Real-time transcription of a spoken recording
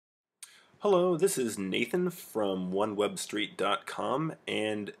Hello, this is Nathan from onewebstreet.com,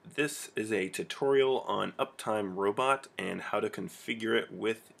 and this is a tutorial on Uptime Robot and how to configure it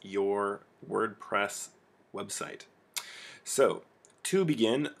with your WordPress website. So, to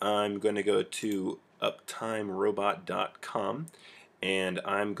begin, I'm going to go to uptimerobot.com and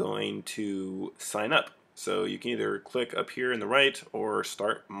I'm going to sign up. So you can either click up here in the right or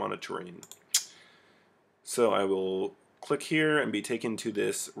start monitoring. So I will click here and be taken to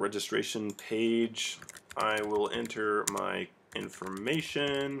this registration page. I will enter my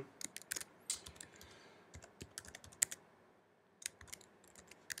information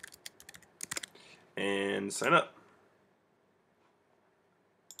and sign up.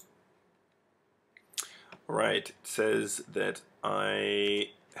 Alright, it says that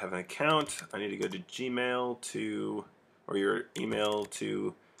I have an account. I need to go to Gmail or your email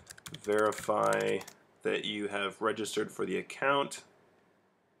to verify that you have registered for the account.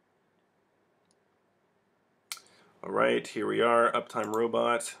 Alright, here we are, Uptime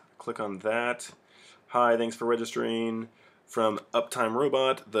Robot. Click on that. Hi, thanks for registering. From Uptime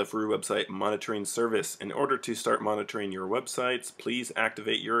Robot, the free website monitoring service. In order to start monitoring your websites, please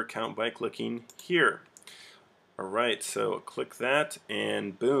activate your account by clicking here. Alright, so click that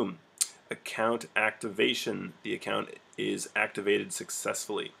and boom, account activation. The account is activated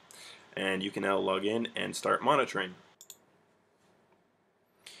successfully. And you can now log in and start monitoring.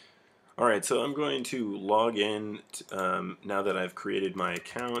 Alright, so I'm going to log in now that I've created my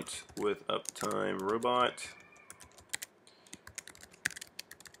account with Uptime Robot.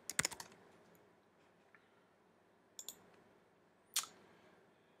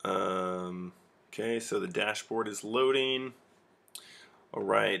 Okay, so the dashboard is loading.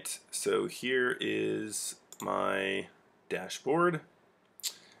 Alright, so here is my dashboard.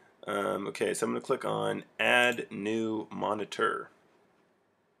 Okay, so I'm going to click on Add New Monitor.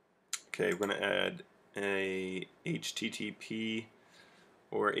 Okay, we're going to add a HTTP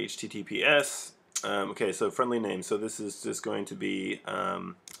or HTTPS. Okay, so friendly name. So this is just going to be,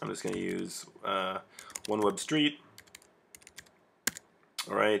 I'm just going to use OneWebStreet.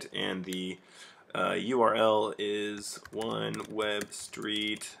 Alright, and the URL is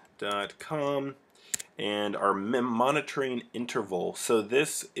onewebstreet.com. And our monitoring interval. So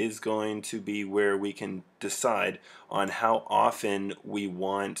this is going to be where we can decide on how often we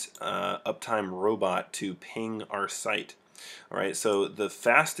want Uptime Robot to ping our site. Alright, so the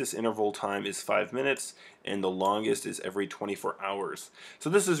fastest interval time is 5 minutes and the longest is every 24 hours.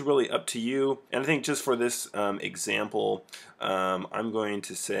 So this is really up to you, and I think just for this example I'm going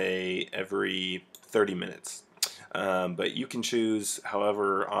to say every 30 minutes. But you can choose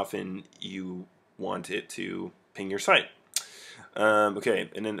however often you want it to ping your site. Okay,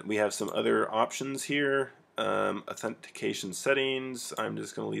 and then we have some other options here. Authentication settings, I'm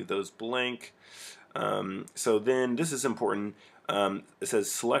just going to leave those blank. So then this is important. It says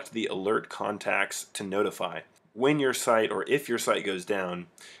select the alert contacts to notify. When your site or if your site goes down,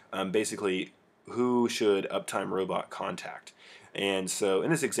 basically who should Uptime Robot contact? And so in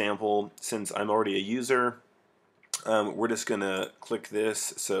this example, since I'm already a user, we're just gonna click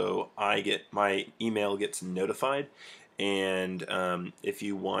this so my email gets notified, and if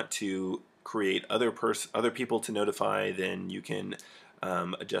you want to create other people to notify, then you can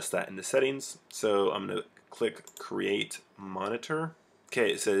adjust that in the settings. So I'm gonna click create monitor.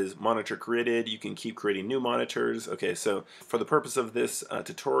 Okay, it says monitor created. You can keep creating new monitors. Okay, so for the purpose of this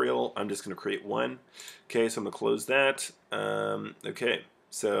tutorial, I'm just gonna create one. Okay, so I'm gonna close that. Okay,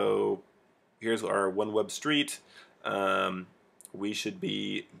 so here's our OneWebStreet. We should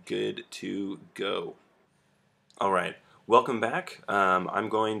be good to go. Alright, welcome back. I'm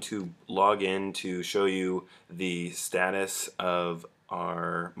going to log in to show you the status of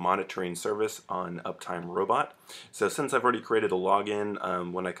our monitoring service on Uptime Robot. So since I've already created a login,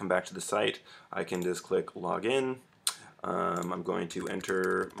 when I come back to the site, I can just click login. I'm going to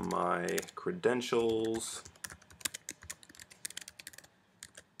enter my credentials.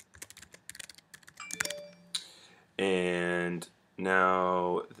 And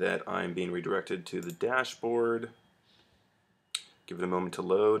now that I'm being redirected to the dashboard, give it a moment to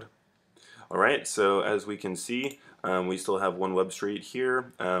load. Alright, so as we can see, we still have OneWebStreet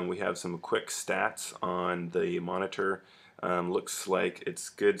here. We have some quick stats on the monitor. Looks like it's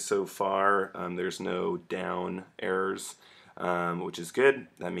good so far. There's no down errors, which is good.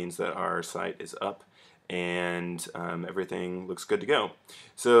 That means that our site is up and everything looks good to go.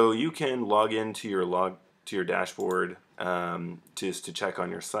 So you can log into your dashboard just to check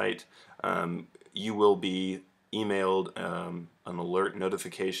on your site. You will be emailed an alert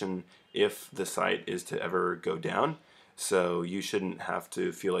notification if the site is to ever go down. So you shouldn't have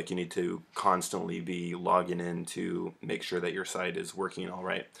to feel like you need to constantly be logging in to make sure that your site is working all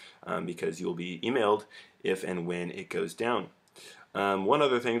right, because you'll be emailed if and when it goes down. One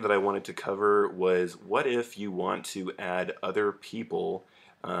other thing that I wanted to cover was, what if you want to add other people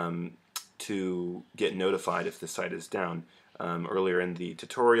to get notified if the site is down? Earlier in the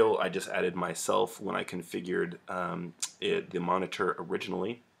tutorial, I just added myself when I configured the monitor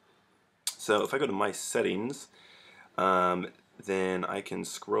originally. So if I go to my settings, then I can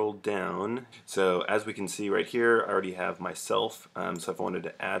scroll down. So as we can see right here, I already have myself. So if I wanted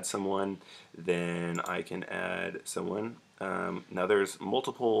to add someone, then I can add someone. Now there's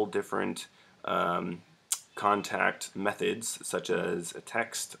multiple different contact methods, such as a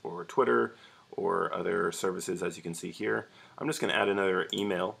text or Twitter or other services, as you can see here. I'm just going to add another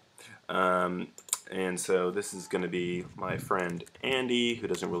email. And so this is going to be my friend Andy, who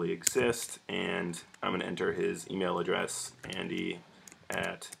doesn't really exist, and I'm going to enter his email address,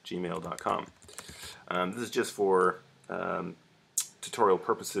 andy@gmail.com. This is just for tutorial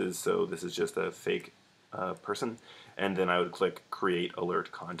purposes, so this is just a fake person, and then I would click Create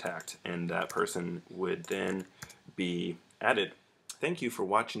Alert Contact, and that person would then be added. Thank you for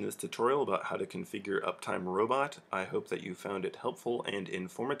watching this tutorial about how to configure Uptime Robot. I hope that you found it helpful and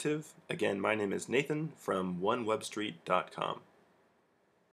informative. Again, my name is Nathan from onewebstreet.com.